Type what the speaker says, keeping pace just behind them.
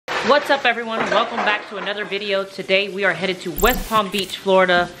What's up everyone? Welcome back to another video. Today we are headed to West Palm Beach,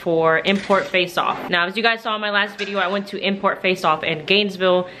 Florida for Import Face Off. Now as you guys saw in my last video, I went to Import Face Off in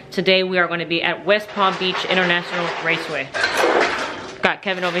Gainesville. Today we are going to be at West Palm Beach International Raceway. Got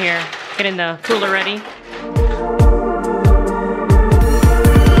Kevin over here getting the cooler ready.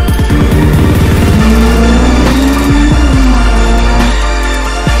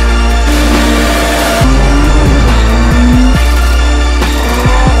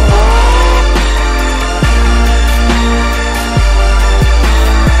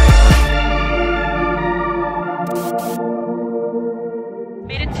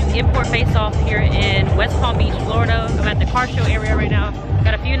 Import Face Off here in West Palm Beach, Florida. I'm at the car show area right now.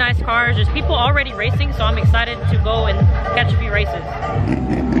 Got a few nice cars. There's people already racing, so I'm excited to go and catch a few races.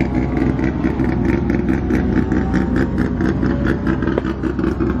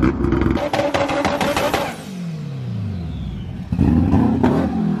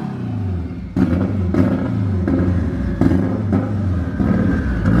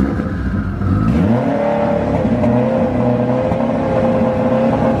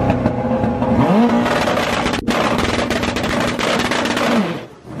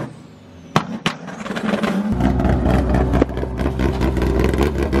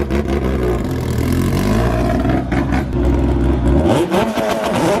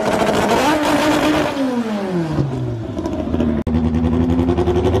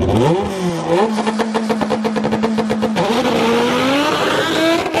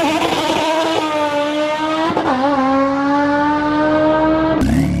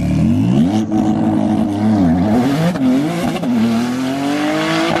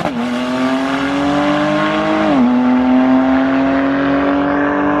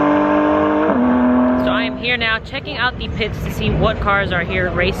 Now checking out the pits to see what cars are here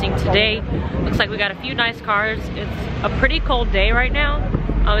racing today. Looks like we got a few nice cars. It's a pretty cold day right now.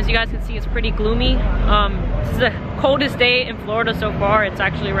 As you guys can see, it's pretty gloomy. This is the coldest day in Florida so far. It's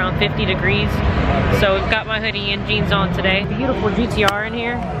actually around 50 degrees. So we've got my hoodie and jeans on today. Beautiful GTR in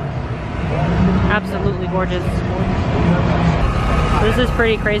here. Absolutely gorgeous. This is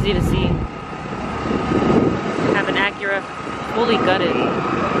pretty crazy to see. Have an Acura fully gutted.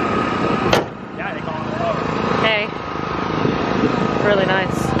 Hey, really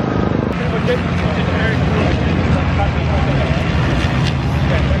nice.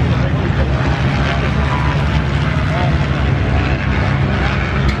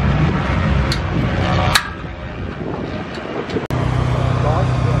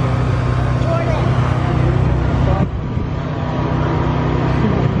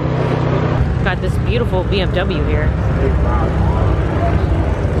 Got this beautiful BMW here.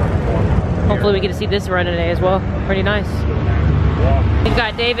 Hopefully we get to see this run today as well. Pretty nice. We've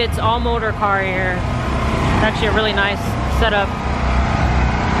got David's all-motor car here. It's actually a really nice setup.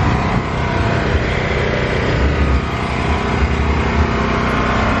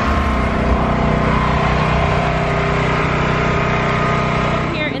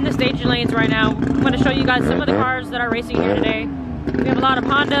 I'm here in the staging lanes right now. I'm going to show you guys some of the cars that are racing here today. We have a lot of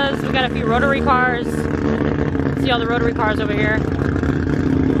Hondas. We've got a few rotary cars. See all the rotary cars over here.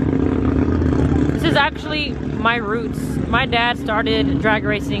 This is actually my roots. My dad started drag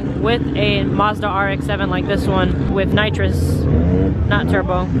racing with a Mazda RX-7 like this one with nitrous, not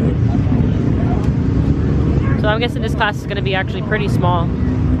turbo. So I'm guessing this class is going to be actually pretty small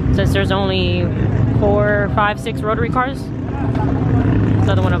since there's only 4, 5, 6 rotary cars. There's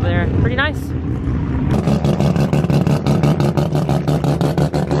another one over there. Pretty nice.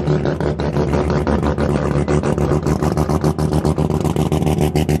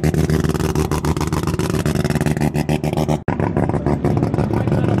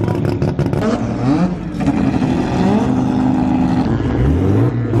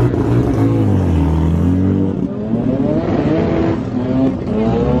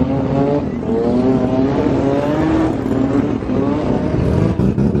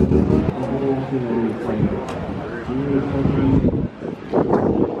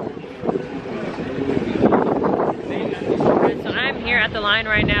 At the line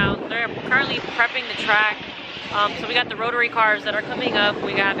right now. They're currently prepping the track. So we got the rotary cars that are coming up.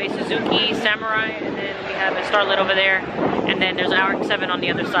 We got a Suzuki Samurai, and then we have a Starlet over there, and then there's an RX-7 on the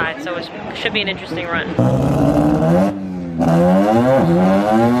other side. So it should be an interesting run.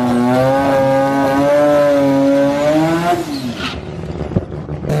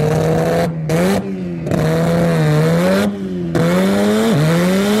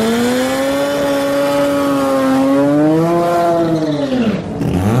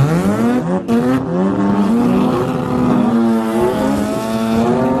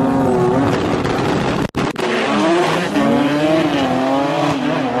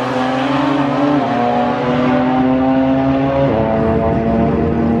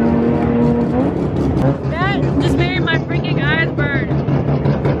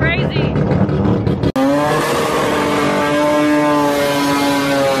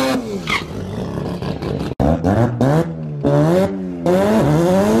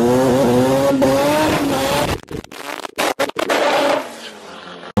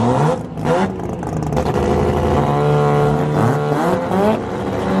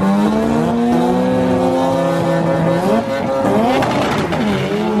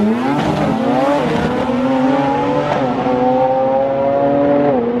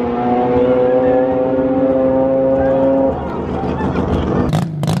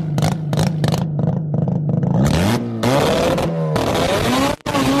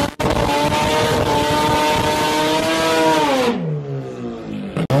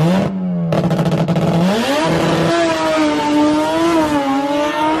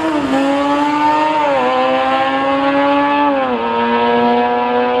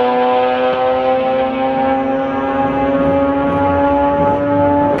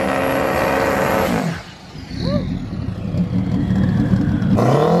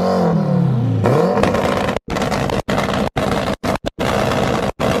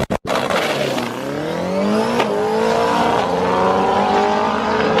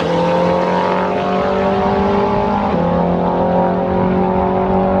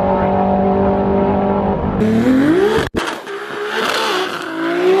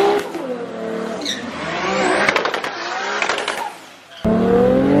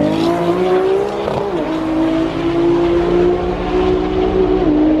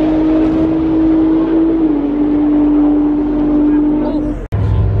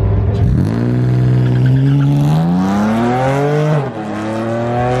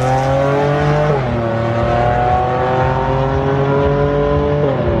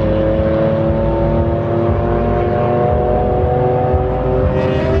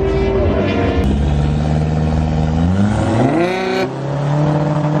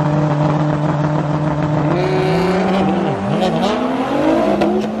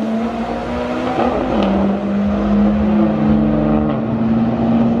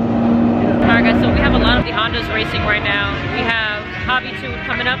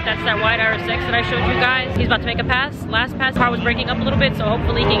 RS-X that I showed you guys. He's about to make a pass. Last pass, the car was breaking up a little bit, so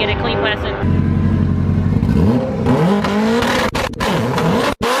hopefully he can get a clean pass in.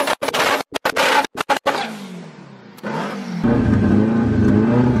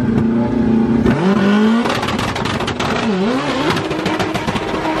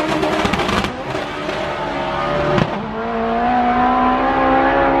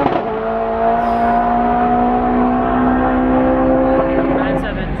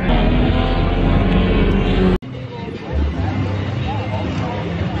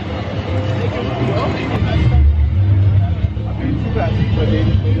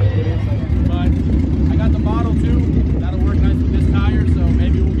 I got the Model 2. That'll work nice with this tire, so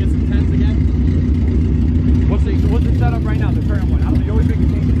maybe we'll get some 10s again. What's the setup right now, the current one? How do you always make a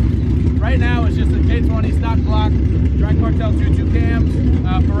change? Right now, it's just a K20 stock block, Drag Cartel 2.2 cams,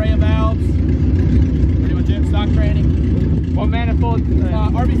 Perea valves, pretty much it, stock training. What manifold?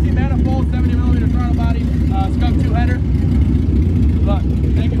 RBC manifold, 70mm throttle body, Skunk 2 header. Good luck.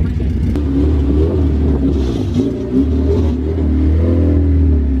 Thank you, appreciate it.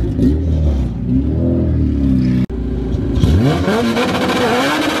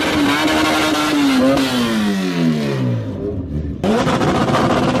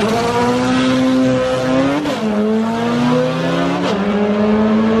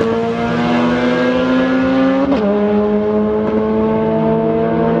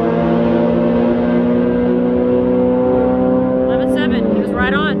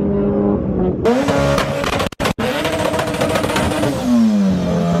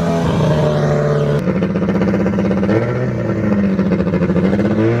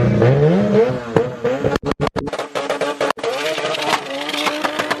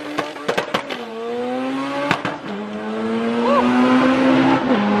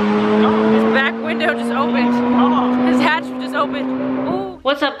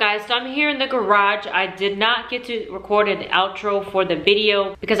 What's up guys, so I'm here in the garage. I did not get to record an outro for the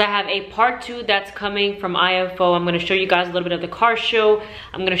video because I have a part 2 that's coming from IFO. I'm going to show you guys a little bit of the car show.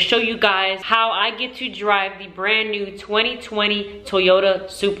 I'm going to show you guys how I get to drive the brand new 2020 Toyota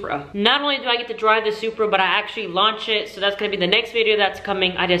Supra. Not only do I get to drive the Supra, but I actually launch it, so that's going to be the next video that's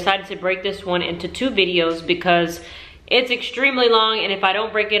coming. I decided to break this one into 2 videos because it's extremely long, and if I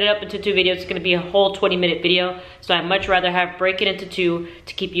don't break it up into 2 videos, it's gonna be a whole 20-minute video. So I'd much rather break it into 2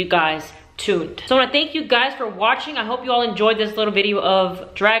 to keep you guys tuned. So I wanna thank you guys for watching. I hope you all enjoyed this little video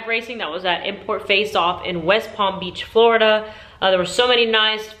of drag racing that was at Import Face Off in West Palm Beach, Florida. There were so many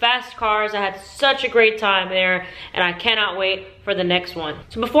nice, fast cars. I had such a great time there, and I cannot wait for the next one.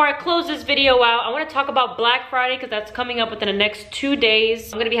 So before I close this video out, I wanna talk about Black Friday because that's coming up within the next 2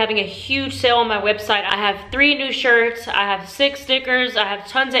 days. I'm gonna be having a huge sale on my website. I have 3 new shirts, I have 6 stickers, I have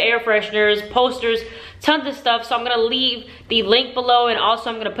tons of air fresheners, posters, tons of stuff. So I'm gonna leave the link below, and also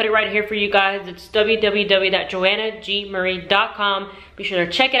I'm gonna put it right here for you guys. It's www.joannagmarie.com. Be sure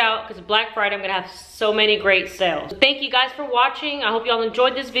to check it out because Black Friday I'm gonna have so many great sales. So thank you guys for watching. I hope you all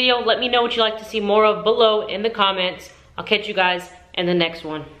enjoyed this video. Let me know what you'd like to see more of below in the comments. I'll catch you guys in the next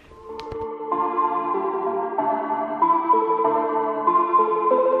one.